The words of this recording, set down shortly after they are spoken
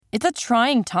It's a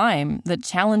trying time that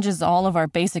challenges all of our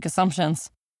basic assumptions.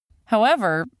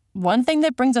 However, one thing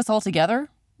that brings us all together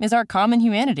is our common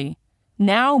humanity.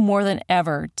 Now more than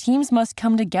ever, teams must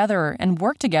come together and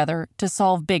work together to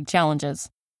solve big challenges.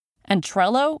 And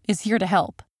Trello is here to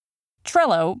help.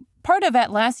 Trello, part of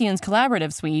Atlassian's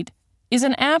collaborative suite, is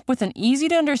an app with an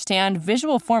easy-to-understand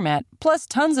visual format plus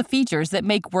tons of features that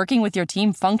make working with your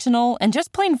team functional and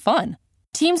just plain fun.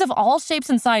 Teams of all shapes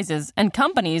and sizes and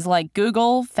companies like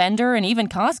Google, Fender, and even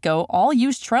Costco all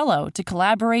use Trello to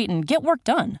collaborate and get work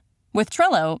done. With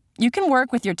Trello, you can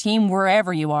work with your team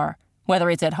wherever you are, whether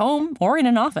it's at home or in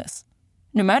an office.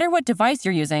 No matter what device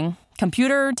you're using,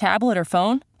 computer, tablet, or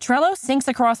phone, Trello syncs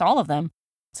across all of them,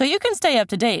 so you can stay up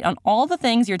to date on all the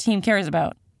things your team cares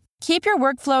about. Keep your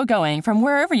workflow going from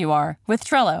wherever you are with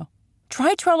Trello.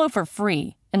 Try Trello for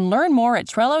free and learn more at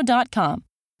Trello.com.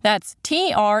 That's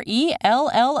Trello.com.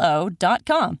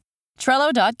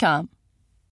 Trello.com.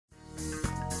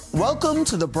 Welcome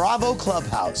to the Bravo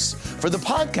Clubhouse for the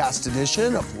podcast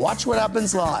edition of Watch What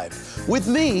Happens Live with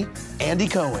me, Andy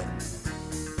Cohen.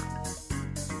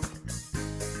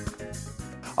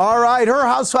 All right, her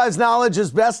Housewives knowledge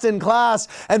is best in class,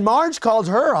 and Marge called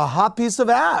her a hot piece of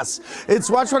ass.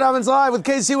 It's Watch What Happens Live with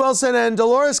Casey Wilson and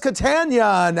Dolores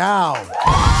Catania now.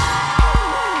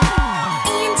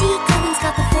 Andy Cohen's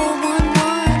got the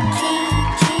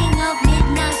 411, king of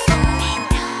midnight fun,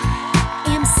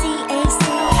 MCAC.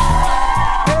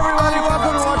 Hey everybody,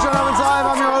 welcome to Watch What Happens Live.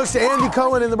 I'm your host, Andy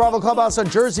Cohen, in the Bravo Clubhouse on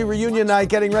Jersey reunion night,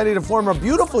 getting ready to form a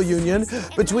beautiful union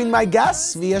between my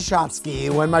guests via Shotsky.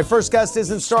 When my first guest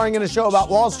isn't starring in a show about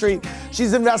Wall Street,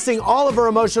 she's investing all of her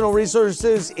emotional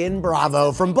resources in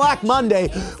Bravo. From Black Monday,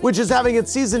 which is having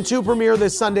its season 2 premiere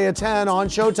this Sunday at 10 on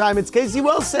Showtime, it's Casey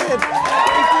Wilson. Great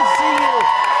to see you.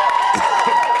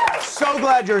 So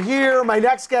glad you're here. My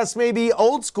next guest may be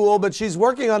old school, but she's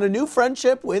working on a new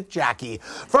friendship with Jackie.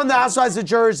 From the Housewives of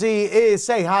Jersey,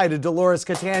 say hi to Dolores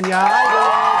Catania. Hi,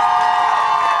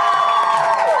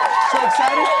 Dolores. So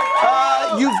excited.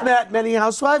 You've met many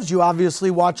housewives. You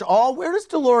obviously watch all. Where does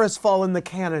Dolores fall in the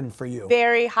canon for you?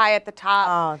 Very high at the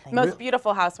top. you. Most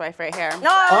beautiful housewife right here. Oh,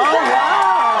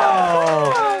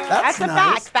 wow. That's a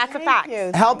nice. fact. That's a fact.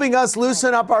 Helping us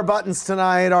loosen up our buttons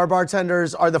tonight, our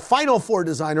bartenders are the final 4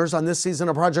 designers on this season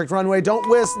of Project Runway. Don't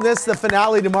miss the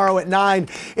finale tomorrow at 9.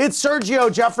 It's Sergio,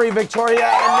 Jeffrey, Victoria,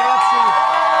 and Nancy.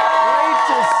 Great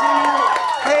to see you.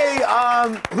 Hey,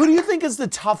 who do you think is the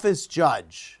toughest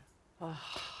judge?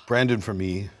 Brandon for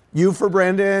me. You for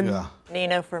Brandon? Yeah.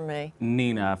 Nina for me.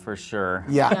 Nina, for sure.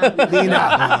 Yeah,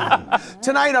 Nina.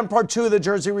 Tonight on part 2 of the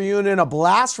Jersey reunion, a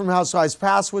blast from Housewives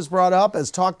Past was brought up as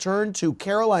talk turned to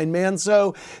Caroline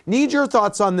Manzo. Need your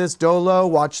thoughts on this, Dolo.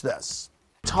 Watch this.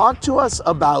 Talk to us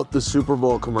about the Super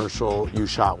Bowl commercial you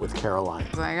shot with Caroline.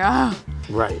 Like, oh.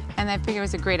 Right. And I figured it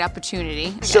was a great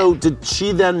opportunity. So did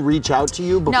she then reach out to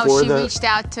you before No, she reached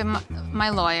out to my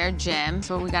lawyer, Jim.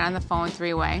 So we got on the phone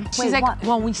 3-way. She's like, what?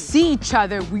 when we see each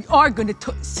other, we are going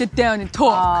to sit down and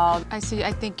talk. I said,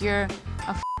 I think you're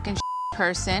a fucking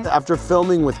person. After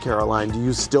filming with Caroline, do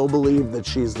you still believe that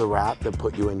she's the rat that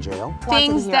put you in jail?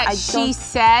 Things that she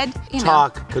said,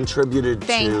 Talk contributed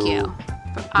Thank to you.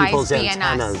 people's Eyes being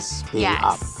antennas us. being Yes,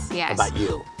 up yes. about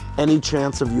you. Any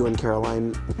chance of you and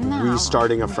Caroline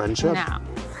restarting a friendship? No,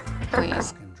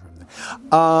 please.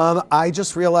 I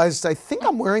just realized I think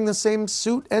I'm wearing the same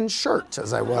suit and shirt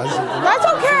as I was. That's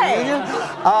okay.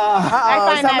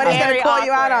 I find Somebody's that going very to call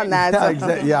you out awkward. on that. Yeah,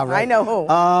 so- yeah, right. I know who.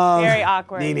 Very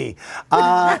awkward. Nene.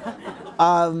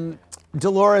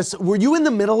 Dolores, were you in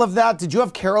the middle of that? Did you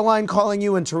have Caroline calling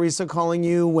you and Teresa calling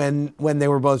you when they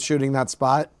were both shooting that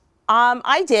spot?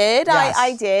 I did. Yes.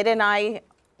 I did. And I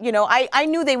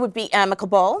knew they would be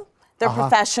amicable. They're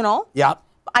professional. Yep.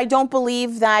 I don't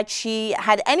believe that she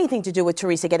had anything to do with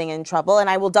Teresa getting in trouble, and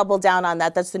I will double down on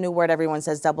that. That's the new word everyone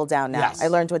says, double down now. Yes. I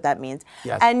learned what that means.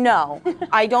 Yes. And no,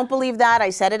 I don't believe that. I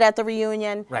said it at the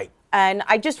reunion. Right. And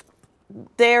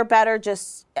they're better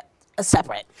just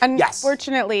separate.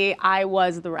 Unfortunately, I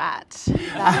was the rat.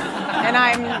 And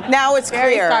I'm Now it's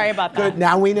very clear. sorry about that. Good.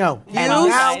 Now we know. And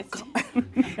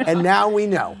now we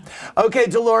know. Okay,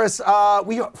 Dolores,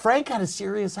 Frank had a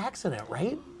serious accident,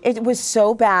 right? It was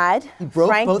so bad. both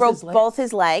Frank broke his legs? both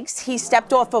his legs. He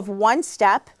stepped off of one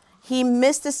step. He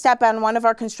missed a step on one of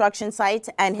our construction sites,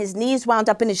 and his knees wound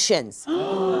up in his shins.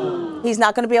 He's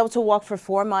not going to be able to walk for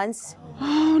 4 months.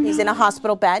 He's in a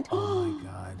hospital bed. Oh my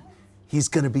God. He's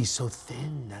going to be so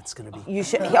thin. That's going to be...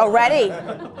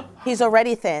 He's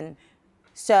already thin.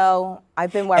 So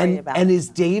I've been worried about And it. is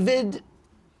David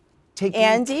taking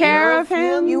Andy, care of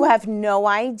him? You have no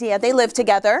idea. They live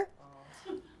together.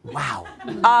 Wow.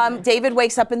 David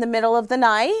wakes up in the middle of the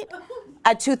night.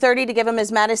 at 2:30 to give him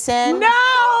his medicine. No,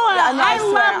 I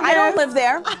love I don't live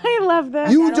there. I love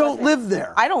this. You don't live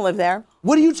there. I don't live there.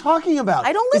 What are you talking about?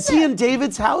 I don't live Is he there. in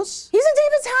David's house? He's in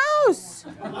David's house.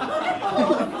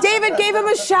 David gave him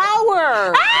a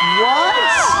shower. What?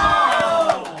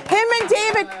 Him and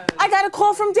David. I got a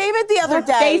call from David the other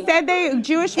day. They said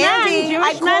Jewish men. Andy,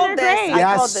 I Jewish men called are this. great.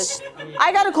 I called Yes. this.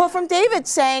 I got a call from David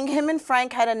saying him and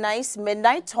Frank had a nice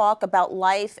midnight talk about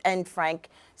life, and Frank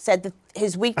said that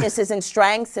his weaknesses and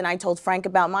strengths, and I told Frank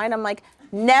about mine. I'm like,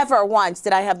 never once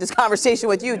did I have this conversation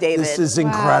with you, David. This is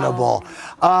incredible.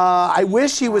 I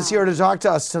wish he was here to talk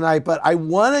to us tonight, but I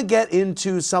want to get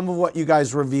into some of what you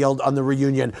guys revealed on the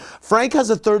reunion. Frank has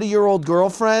a 30-year-old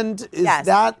girlfriend. Is Yes.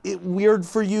 that weird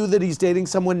for you that he's dating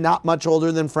someone not much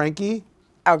older than Frankie?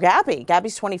 Or Gabby.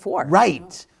 Gabby's 24.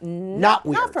 Right. Not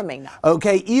weird. Not for me, no.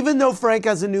 Okay, even though Frank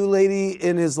has a new lady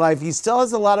in his life, he still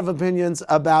has a lot of opinions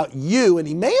about you, and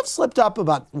he may have slipped up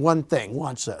about one thing.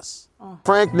 Watch this.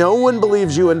 Frank, no one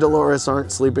believes you and Dolores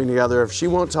aren't sleeping together. If she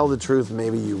won't tell the truth,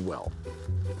 maybe you will.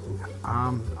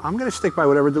 I'm going to stick by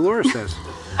whatever Dolores says.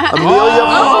 Amelia,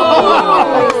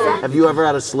 have you ever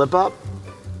had a slip up?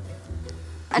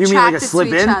 You mean like a Attracted to slip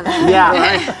each in? other.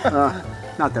 Yeah.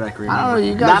 Not that I can I don't know, remember.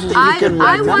 you Not guys. that you can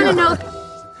I remember. want to know.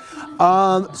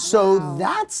 So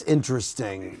that's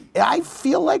interesting. I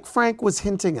feel like Frank was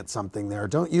hinting at something there,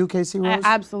 don't you, Casey Rose?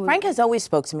 Absolutely. Frank has always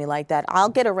spoke to me like that. I'll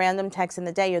get a random text in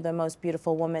the day. You're the most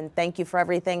beautiful woman. Thank you for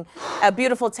everything. A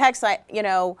beautiful text.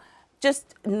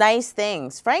 Just nice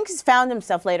things. Frank has found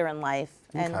himself later in life,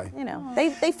 and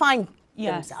Okay. they find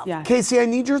Yes, themselves. yes. Casey, I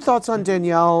need your thoughts on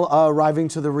Danielle arriving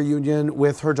to the reunion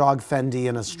with her dog Fendi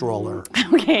in a stroller.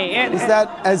 Okay. Is that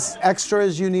as extra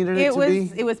as you needed it, to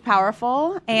be? It was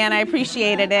powerful, and I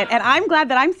appreciated it. And I'm glad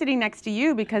that I'm sitting next to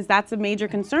you because that's a major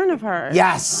concern of hers.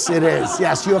 Yes, it is.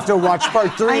 Yes, you have to watch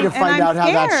part 3 to find out how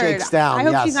that shakes down. I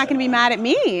hope yes. she's not going to be mad at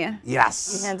me.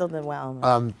 Yes. You handled it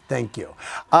well. Thank you.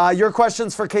 Your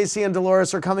questions for Casey and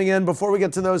Dolores are coming in. Before we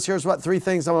get to those, here's what 3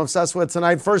 things I'm obsessed with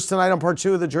tonight. First, tonight on part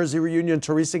 2 of the Jersey reunion,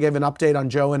 Teresa gave an update on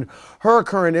Joe and her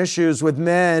current issues with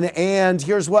men. And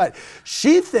here's what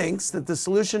she thinks that the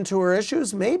solution to her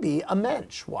issues may be a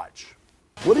mensch. Watch.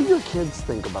 What do your kids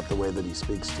think about the way that he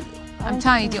speaks to you? I'm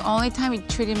telling you, the only time he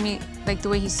treated me like the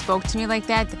way he spoke to me like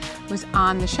that was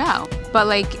on the show. But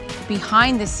like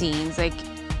behind the scenes, like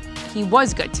he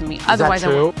was good to me. Otherwise, Is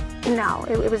that true? No,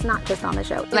 it was not just on the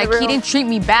show. Like he didn't treat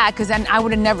me bad because then I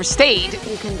would have never stayed.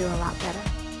 You can do a lot better.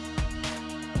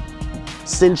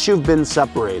 Since you've been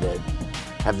separated,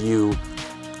 have you...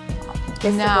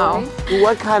 No,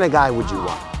 What kind of guy would you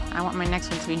want? I want my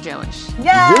next one to be Jewish.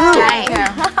 Yeah.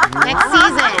 Next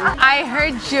season. I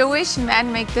heard Jewish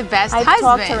men make the best I've husband.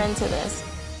 talked her into this.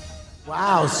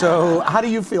 Wow, so how do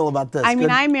you feel about this? I mean,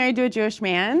 Good- I'm married to a Jewish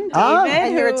man, David. Oh.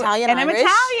 And you're Italian, And I'm Irish?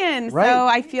 Italian. Right. So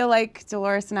I feel like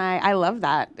Dolores and I love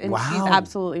that. And she's Wow.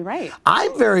 absolutely right.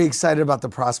 I'm very excited about the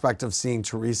prospect of seeing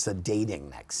Teresa dating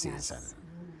next season.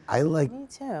 I like... Me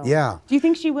too. Yeah. Do you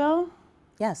think she will?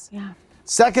 Yes. Yeah.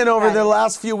 Second, over Right. the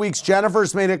last few weeks,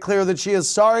 Jennifer's made it clear that she is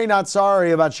sorry, not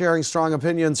sorry about sharing strong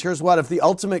opinions. Here's what, if the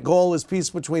ultimate goal is peace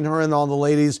between her and all the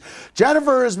ladies,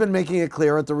 Jennifer has been making it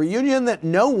clear at the reunion that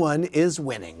no one is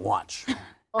winning. Watch.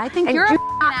 I think you're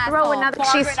not throw another.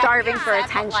 She's starving for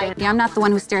attention. I'm not the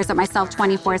one who stares at myself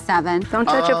 24/7. Don't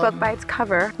judge a book by its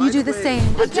cover. You do the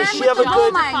same. But does she have a good...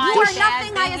 You are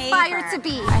nothing I aspire to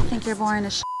be. I think you're boring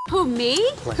as Who, me?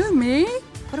 Who, me?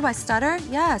 What do I stutter?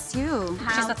 Yes, you.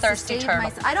 She's a thirsty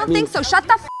turtle. I don't think so. Shut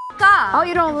the up. Oh,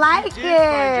 you don't like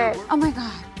it. Oh my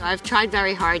God. I've tried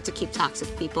very hard to keep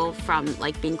toxic people from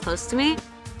being close to me.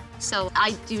 So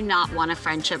I do not want a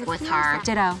friendship with her.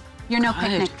 Ditto. You're no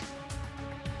picnic.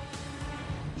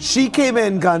 She came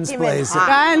in guns blazing.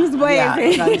 Guns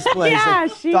blazing. Yeah, guns blazing. Yeah,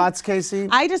 Thoughts, Casey?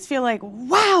 I just feel like,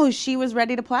 wow, she was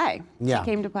ready to play. Yeah.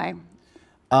 She came to play.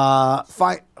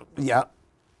 Fine. Yeah.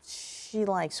 She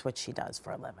likes what she does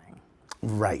for a living.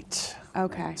 Right.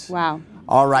 Okay. Wow.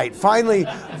 All right.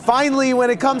 Finally, when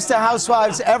it comes to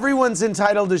housewives, everyone's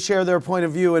entitled to share their point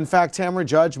of view. In fact, Tamara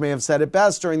Judge may have said it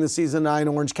best during the season 9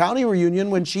 Orange County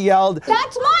reunion when she yelled,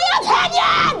 That's my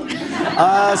opinion!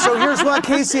 So here's what,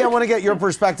 Casey, I want to get your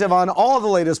perspective on all the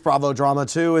latest Bravo drama,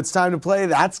 too. It's time to play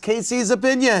That's Casey's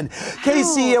Opinion.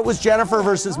 Casey, it was Jennifer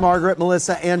versus Margaret,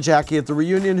 Melissa, and Jackie at the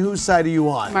reunion. Whose side are you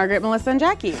on? Margaret, Melissa, and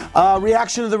Jackie.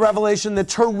 Reaction to the revelation that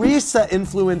Teresa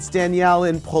influenced Danielle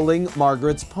in pulling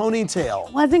Margaret's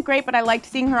ponytail. Wasn't great, but I liked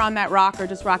seeing her on that rocker,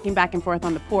 just rocking back and forth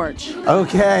on the porch.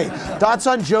 Okay. Thoughts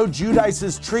on Joe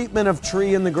Giudice's treatment of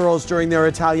Tree and the girls during their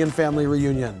Italian family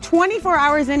reunion? 24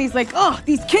 hours in, he's like, oh,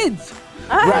 these kids.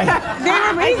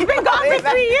 Right. He's been gone for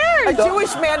 3 years. A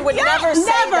Jewish man would never say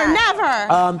that.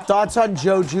 Never. Thoughts on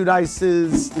Joe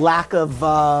Giudice's lack of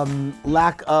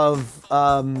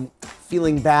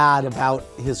feeling bad about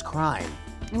his crime?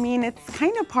 I mean, it's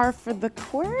kind of par for the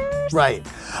course. Right.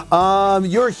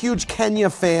 You're a huge Kenya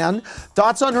fan.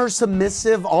 Thoughts on her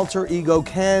submissive alter ego,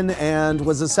 Ken, and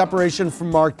was a separation from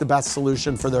Mark the best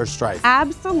solution for their strife?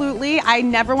 Absolutely. I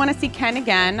never want to see Ken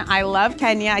again. I love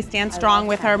Kenya. I stand strong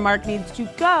with her. Mark needs to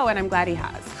go, and I'm glad he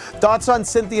has. Thoughts on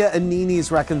Cynthia and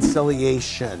Nene's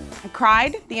reconciliation? I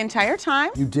cried the entire time.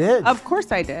 You did? Of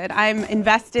course I did. I'm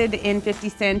invested in 50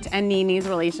 Cent and Nene's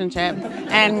relationship,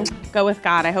 and go with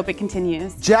God. I hope it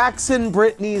continues. Jackson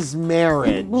Brittany's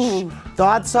marriage.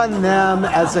 Thoughts on them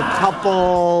as a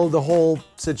couple, the whole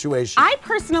situation? I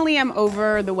personally am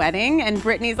over the wedding, and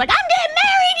Brittany's like, I'm getting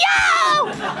married, yo!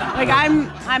 Like,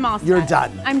 I'm all set. You're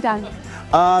done. I'm done.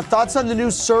 Thoughts on the new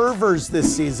servers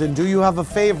this season? Do you have a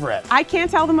favorite? I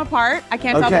can't tell them apart. I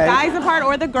can't tell the guys apart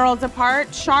or the girls apart.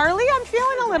 Charlie, I'm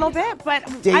feeling a little bit, but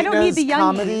I don't need the young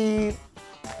comedy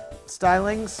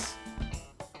stylings?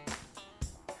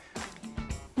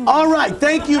 All right,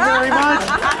 thank you very much.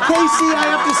 Casey, I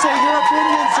have to say, your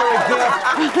opinions are a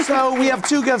gift. So we have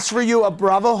two gifts for you, a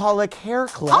Bravoholic hair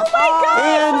clip. Oh my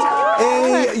God!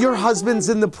 And your husband's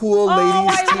in the pool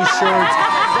ladies t-shirt.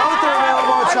 Both are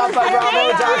available at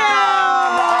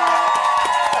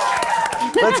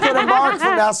shopbybravo.com. Let's go to Mark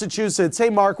from Massachusetts. Hey,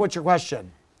 Mark, what's your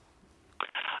question?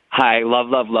 Hi,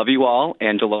 love you all.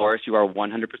 And Dolores, you are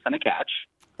 100% a catch.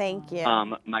 Thank you.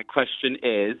 My question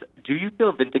is, do you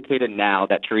feel vindicated now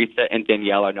that Teresa and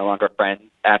Danielle are no longer friends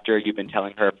after you've been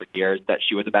telling her for years that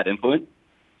she was a bad influence?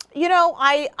 You know,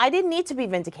 I didn't need to be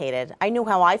vindicated. I knew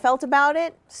how I felt about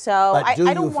it, so But I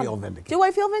don't you want. feel vindicated? Do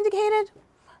I feel vindicated?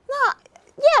 No.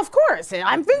 Yeah, of course.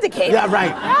 I'm vindicated. Yeah,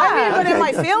 right. I mean, but am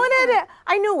I feeling it?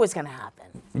 I knew it was going to happen.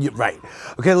 Right.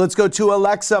 Okay, let's go to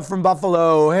Alexa from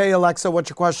Buffalo. Hey, Alexa, what's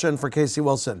your question for Casey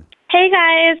Wilson? Hey,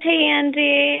 guys. Hey,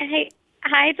 Andy. Hey.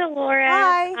 Hi, Dolores.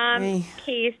 Hi.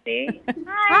 Casey.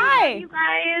 Hi. You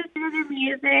guys. You're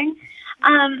amazing.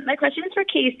 My question is for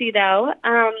Casey, though.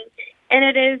 And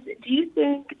it is, do you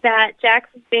think that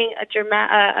Jax was being a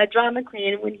drama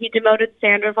queen when he demoted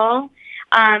Sandoval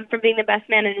from being the best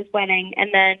man in his wedding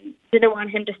and then didn't want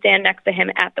him to stand next to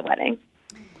him at the wedding?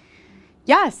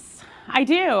 Yes, I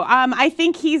do. I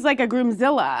think he's like a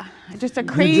groomzilla. Just a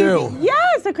crazy. You do?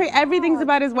 Yes, everything's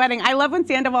about his wedding. I love when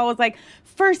Sandoval was like,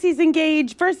 first he's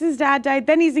engaged, first his dad died,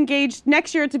 then he's engaged,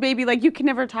 next year it's a baby. Like, you can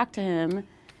never talk to him.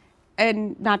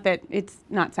 And not that it's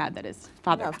not sad that his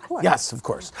father. Of course. Yes, of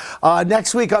course.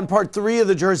 Next week on part 3 of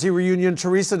the Jersey reunion,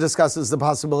 Teresa discusses the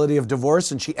possibility of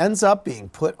divorce, and she ends up being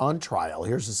put on trial.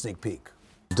 Here's a sneak peek.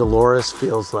 Dolores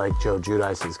feels like Joe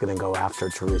Giudice is going to go after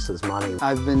Teresa's money.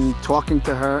 I've been talking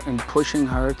to her and pushing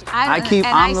her. I'm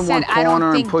the one corner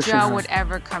don't think and pushing Joe her. would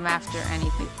ever come after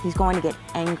anything. He's going to get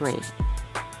angry.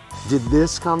 Did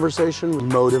this conversation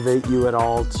motivate you at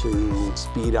all to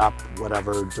speed up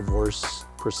whatever divorce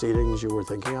proceedings you were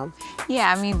thinking of?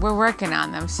 Yeah, I mean, we're working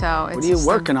on them, so it's What are you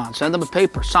working on? Send them a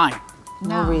paper, sign.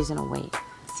 No reason to wait.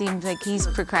 Seems like he's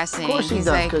procrastinating. Of course he He's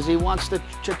does, like, because he wants to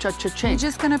You're change.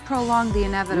 just going to prolong the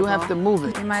inevitable. You have to move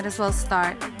it. You might as well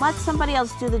start. Let somebody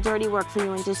else do the dirty work for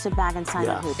you and just sit back and sign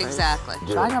the papers. Exactly.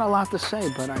 So I got a lot to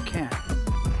say, but I can't.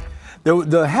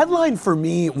 The headline for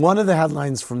me, one of the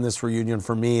headlines from this reunion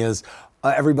for me is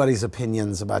everybody's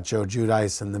opinions about Joe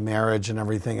Giudice and the marriage and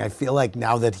everything. I feel like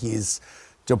now that he's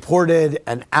deported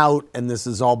and out and this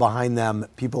is all behind them,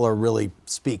 people are really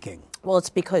speaking. Well,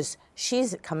 it's because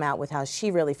she's come out with how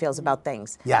she really feels about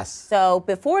things. Yes. So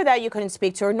before that, you couldn't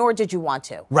speak to her, nor did you want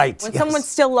to. Right. When yes. someone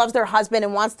still loves their husband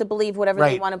and wants to believe whatever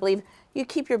they Right. want to believe, you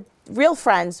keep your real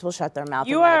friends will shut their mouth.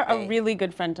 You are a really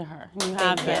good friend to her. You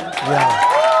have been.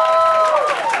 Yeah.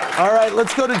 All right,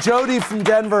 let's go to Jody from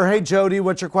Denver. Hey, Jody,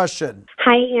 what's your question?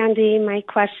 Hi, Andy. My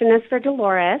question is for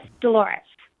Dolores. Dolores,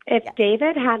 if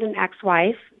David had an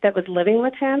ex-wife that was living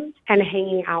with him and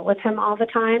hanging out with him all the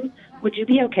time, would you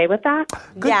be okay with that?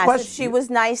 Yes, if she was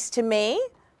nice to me,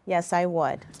 yes, I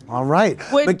would. All right.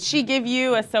 Would she give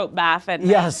you a soap bath at night?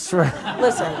 Yes, right.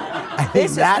 Listen, I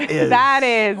think that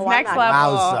is next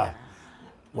level. Wowza.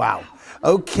 Wow.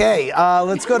 Okay,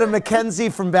 let's go to Mackenzie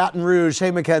from Baton Rouge.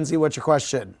 Hey, Mackenzie, what's your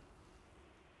question?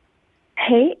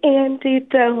 Hey, Andy,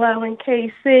 Dolo, and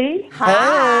Casey.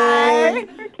 Hi.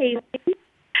 For Casey. Hey,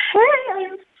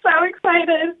 I'm so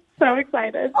excited. So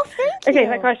excited. Oh, thank Okay, you.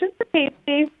 my question for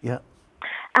Casey. Yeah.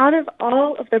 Out of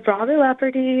all of the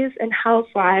Bravolebrities and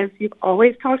housewives you've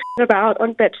always talked about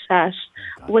on Bitch Sesh,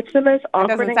 what's the most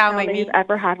awkward doesn't sound encounter like me. you've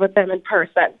ever had with them in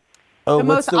person? Oh, the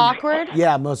what's most awkward?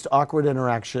 Yeah, most awkward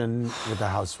interaction with a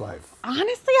housewife.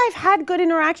 Honestly, I've had good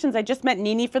interactions. I just met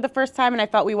Nene for the first time, and I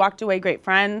felt we walked away great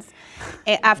friends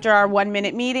after our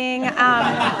 1-minute meeting.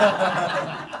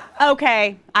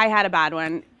 Okay, I had a bad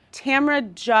one.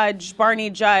 Barney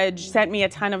Judge, sent me a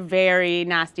ton of very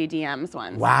nasty DMs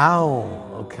once. Wow.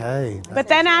 Okay. But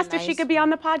then asked if she could be on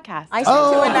the podcast. I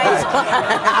sent you a nice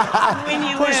one. When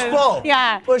you Push lose. pull.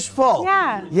 Yeah. Push pull.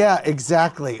 Yeah. Yeah,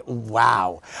 exactly.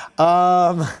 Wow.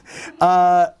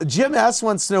 Jim S.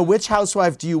 wants to know, which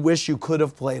housewife do you wish you could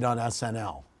have played on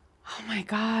SNL? Oh my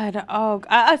God.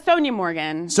 Sonia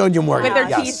Morgan. Sonia Morgan. With her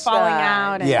yes. teeth falling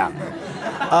out. And Yeah.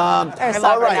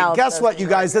 All right, guess what, you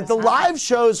guys? At the live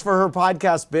shows for her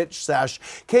podcast, Bitch Sesh,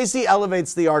 Casey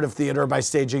elevates the art of theater by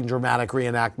staging dramatic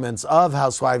reenactments of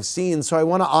housewives scenes. So I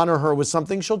want to honor her with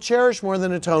something she'll cherish more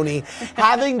than a Tony,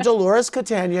 having Dolores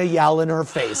Catania yell in her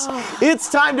face. It's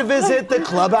time to visit the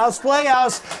Clubhouse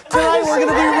Playhouse. Tonight we're going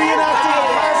to be reenacting a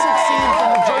classic scene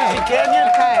from the Jersey Canyon.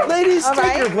 Ladies,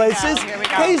 take your places. Here we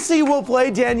go. Casey will play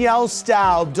Danielle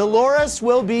Staub. Dolores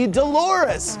will be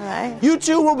Dolores. All right. You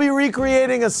two will be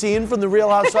recreating a scene from The Real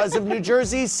Housewives of New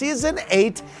Jersey, Season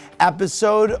 8,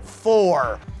 Episode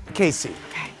 4. Casey.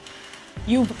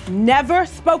 You've never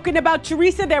spoken about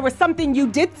Teresa. There was something you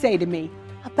did say to me.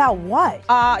 About what?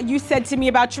 You said to me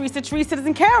about Teresa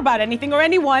doesn't care about anything or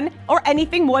anyone or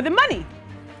anything more than money.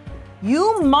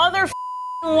 You mother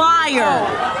liar.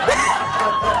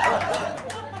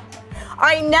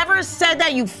 I never said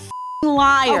that, you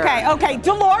liar. Okay.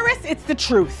 Dolores, it's the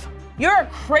truth. You're a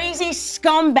crazy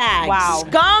scumbag. Wow.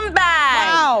 Scumbag.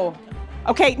 Wow.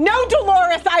 Okay, no,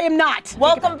 Dolores, I am not.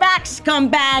 Welcome back,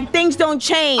 scumbag. Things don't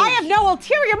change. I have no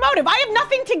ulterior motive. I have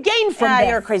nothing to gain from this.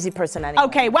 You're a crazy person anyway.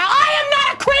 Okay, well, I am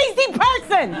not a crazy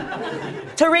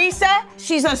person. Teresa,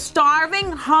 she's a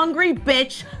starving, hungry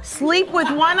bitch. Sleep with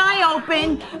one eye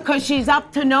open because she's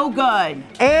up to no good.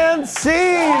 And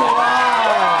scene!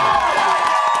 Wow!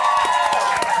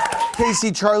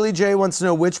 Casey, Charlie J wants to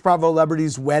know, which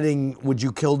Bravolebrities wedding would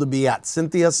you kill to be at?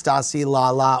 Cynthia, Stassi,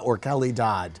 Lala, or Kelly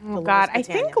Dodd? Oh, God. I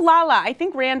think Lala. I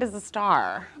think Rand is a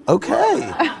star.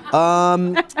 Okay.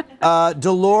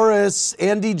 Dolores,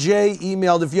 Andy J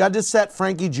emailed, if you had to set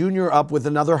Frankie Jr. up with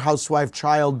another housewife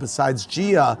child besides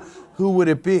Gia, who would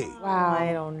it be? Wow.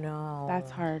 I don't know.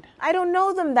 That's hard. I don't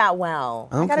know them that well.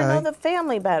 I gotta know the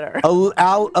family better.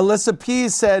 Alyssa P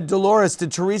said, Dolores,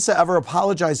 did Teresa ever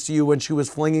apologize to you when she was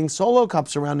flinging Solo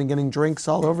cups around and getting drinks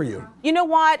all over you? You know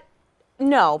what?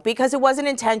 No, because it wasn't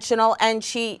intentional, and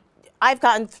I've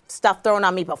gotten stuff thrown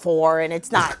on me before, and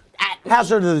it's not.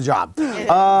 Hazard to the job.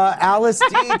 Alice D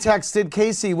texted,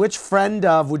 Casey, which friend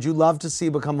of would you love to see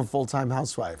become a full-time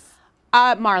housewife?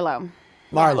 Marlo.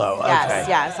 Marlo, okay.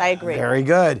 Yes, I agree. Very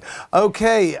good.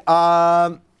 Okay,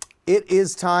 it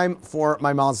is time for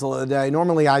my mazel of the day.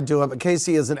 Normally I do it, but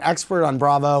Casey is an expert on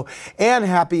Bravo and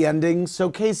happy endings. So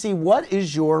Casey, what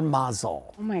is your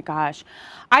mazel? Oh my gosh.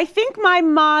 I think my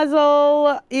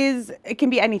mazel it can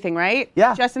be anything, right?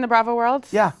 Yeah. Just in the Bravo world?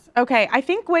 Yeah. Okay, I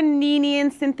think when Nene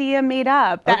and Cynthia made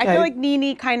up, I feel like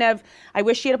Nene I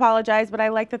wish she had apologized, but I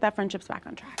like that friendship's back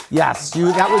on track. Yes,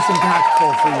 that was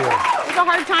impactful for you. It was a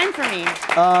hard time for me.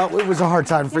 It was a hard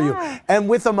time for you. And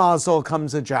with a mazel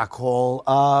comes a jackhole.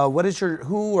 What is your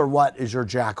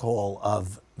jackhole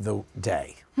of the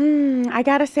day? I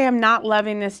gotta say, I'm not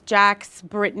loving this Jax,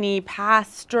 Brittany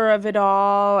pastor of it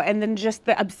all, and then just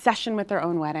the obsession with their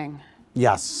own wedding.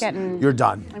 Yes, you're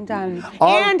done. I'm done.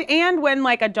 And when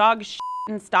a dog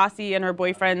in Stassi and her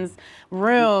boyfriend's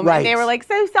room, and they were like,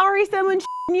 so sorry someone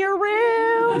in your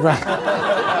room. Right.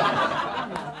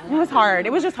 It was hard.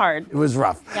 It was just hard. It was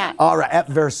rough. Yeah. All right, at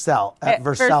Versailles.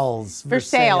 Versailles.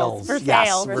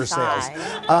 Yes, Versailles.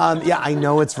 Yeah, I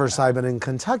know it's Versailles, but in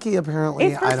Kentucky, apparently,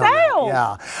 it's I don't know.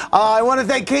 Yeah. I want to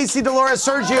thank Casey, Dolores,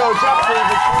 Sergio, Jeffrey,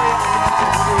 Victoria.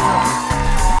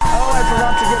 Oh, I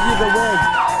forgot to give you the wig.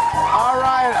 All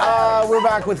right, we're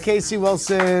back with Casey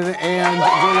Wilson and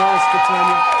Dolores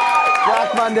Catania.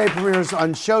 Black Monday premieres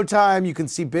on Showtime. You can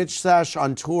see Bitch Sesh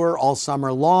on tour all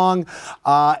summer long.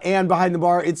 And Behind the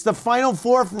Bar, it's the final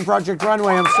four from Project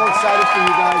Runway. I'm so excited for you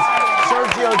guys.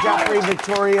 Sergio, Jeffrey,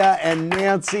 Victoria, and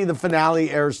Nancy. The finale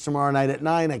airs tomorrow night at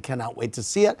 9. I cannot wait to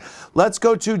see it. Let's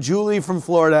go to Julie from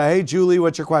Florida. Hey, Julie,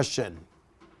 what's your question?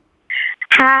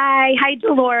 Hi,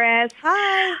 Dolores.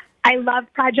 Hi. I love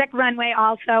Project Runway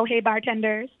also. Hey,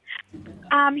 bartenders.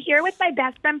 Here with my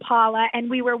best friend Paula, and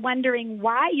we were wondering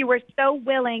why you were so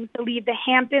willing to leave the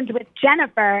Hamptons with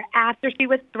Jennifer after she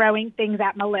was throwing things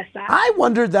at Melissa. I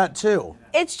wondered that too.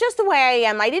 It's just the way I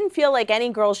am. I didn't feel like any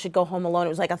girl should go home alone. It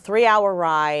was like a 3-hour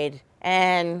ride.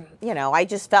 And, I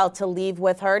just felt to leave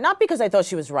with her, not because I thought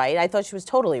she was right. I thought she was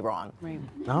totally wrong. Right.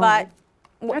 But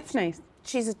that's nice.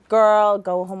 She's a girl,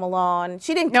 go home alone.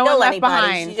 She didn't No one kill left anybody.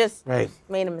 behind. She just Right.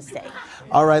 made a mistake.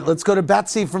 All right, let's go to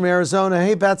Betsy from Arizona.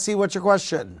 Hey, Betsy, what's your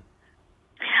question?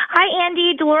 Hi,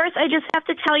 Andy. Dolores, I just have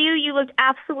to tell you, you looked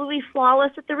absolutely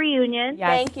flawless at the reunion. Yes.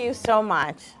 Thank you so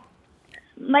much.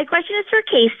 My question is for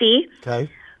Casey. Okay.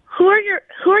 Who are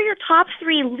your top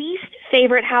 3 least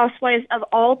favorite housewives of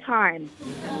all time?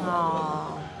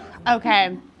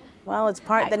 Okay. Well, it's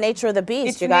the nature of the beast.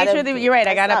 It's the nature of the. You're right.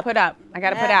 I gotta put out.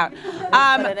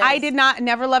 I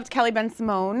never loved Kelly Ben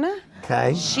Simone.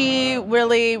 Okay. She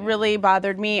really, really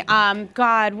bothered me.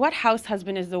 God, what house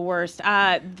husband is the worst?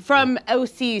 From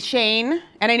OC, Shane.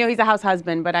 And I know he's a house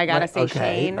husband, but I gotta say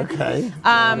Shane. Okay.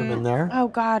 In there. Oh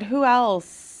God, who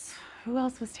else? Who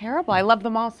else was terrible? I love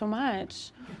them all so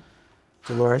much.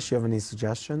 Dolores, you have any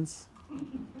suggestions?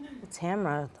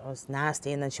 Tamara was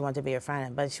nasty, and then she wanted to be her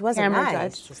friend, but she wasn't Tamara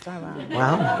nice judged. to start with.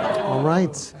 Wow. All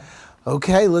right.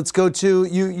 Okay, let's go to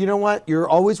you. You know what? You're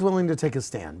always willing to take a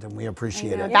stand, and we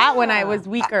appreciate it. That one I was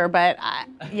weaker, but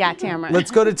yeah, Tamara. Let's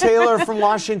go to Taylor from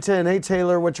Washington. Hey,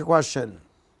 Taylor, what's your question?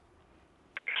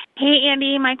 Hey,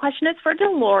 Andy. My question is for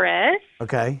Dolores.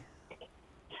 Okay.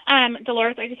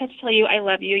 Dolores, I just have to tell you, I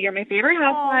love you. You're my favorite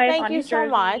housewife. Thank on you New so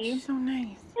Jersey. much. So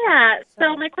nice. Yeah.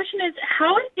 So my question is,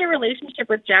 how is your relationship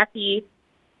with Jackie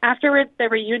after the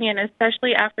reunion,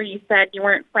 especially after you said you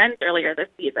weren't friends earlier this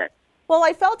season? Well,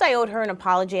 I felt I owed her an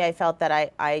apology. I felt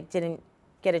that I didn't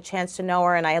get a chance to know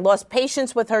her, and I lost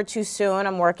patience with her too soon.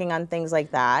 I'm working on things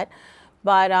like that.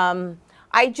 But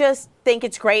I just think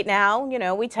it's great now.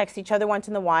 We text each other once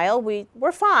in a while.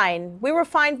 We're fine. We were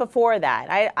fine before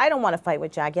that. I don't want to fight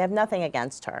with Jackie. I have nothing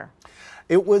against her.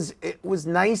 It was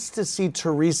nice to see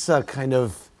Teresa kind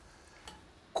of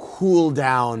cool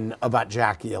down about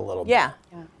Jackie a little bit. Yeah.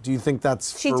 Do you think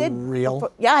that's She for did.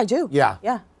 real? Yeah, I do. Yeah.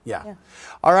 Yeah.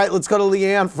 All right, let's go to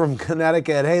Leanne from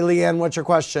Connecticut. Hey, Leanne, what's your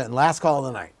question? Last call of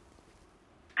the night.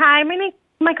 Hi,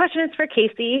 my question is for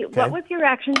Casey. Okay. What was your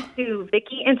reaction to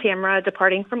Vicky and Tamara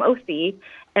departing from OC,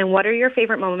 and what are your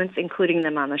favorite moments including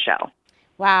them on the show?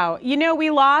 Wow. We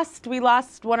lost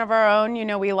one of our own.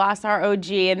 We lost our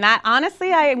OG. And that,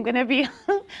 honestly, I am going to be,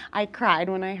 I cried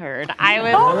when I heard. Oh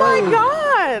my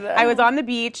God. I was on the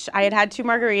beach. I had 2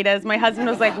 margaritas. My husband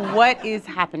was like, what is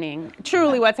happening?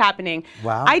 Truly, what's happening?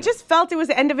 Wow. I just felt it was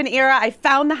the end of an era. I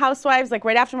found the housewives,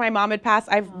 right after my mom had passed.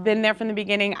 I've been there from the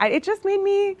beginning. It just made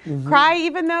me cry,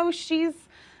 even though she's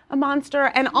a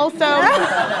monster. And also,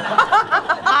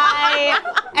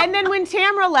 and then when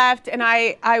Tamara left, and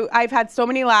I've had so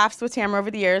many laughs with Tamara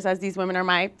over the years, as these women are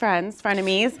my friends,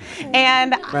 frenemies,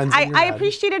 and I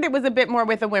appreciated it was a bit more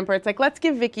with a whimper. It's like, let's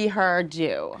give Vicky her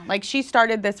due. Like, she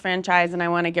started this franchise, and I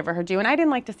want to give her due. And I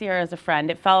didn't like to see her as a friend.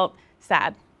 It felt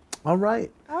sad. All right.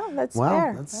 Oh, that's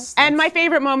Wow, fair. And my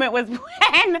favorite moment was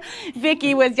when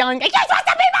Vicky was yelling, "You're supposed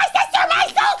to be my sister, my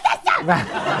soul sister!"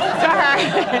 to her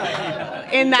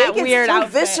in that weird so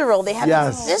outfit. visceral. They have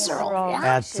Yes. this visceral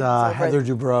reaction. At Heather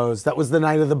Dubrow's. That was the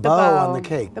night of the bow on the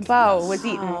cake. The bow was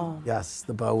eaten. Yes,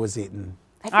 the bow was eaten.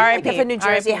 I feel like if a New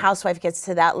Jersey housewife gets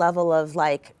to that level of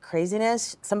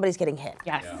craziness, somebody's getting hit.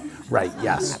 Yes. Right,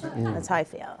 yes. That's how I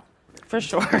feel. For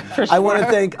sure. I want to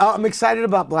thank, I'm excited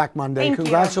about Black Monday. Thank you.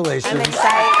 Congratulations. I'm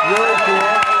excited. Really cool.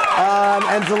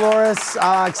 And Dolores,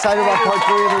 excited about part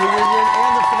 3 of the reunion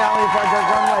and the finale of Project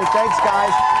Runway. Thanks,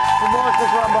 guys. For more, click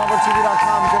on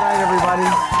BravoTV.com. Good night, everybody.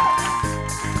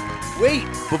 Wait,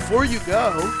 before you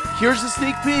go, here's a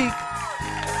sneak peek.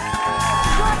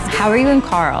 How are you and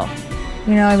Carl?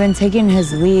 I've been taking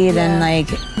his lead and I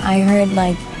heard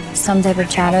some type of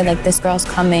chatter this girl's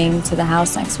coming to the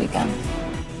house next weekend.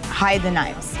 Hide the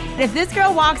knives. If this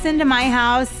girl walks into my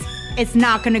house, it's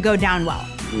not gonna go down well.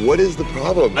 What is the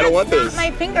problem? I don't want this.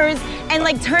 Snap my fingers and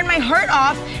turn my hurt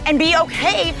off and be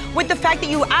okay with the fact that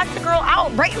you asked the girl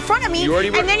out right in front of me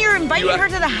and then you're inviting her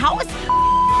to the house?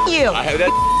 You. I have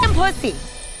that pussy.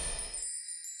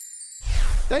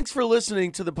 Thanks for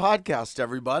listening to the podcast,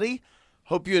 everybody.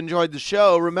 Hope you enjoyed the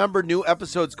show. Remember, new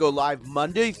episodes go live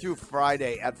Monday through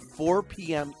Friday at 4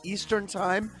 p.m. Eastern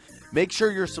Time. Make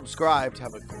sure you're subscribed.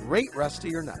 Have a great rest of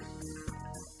your night.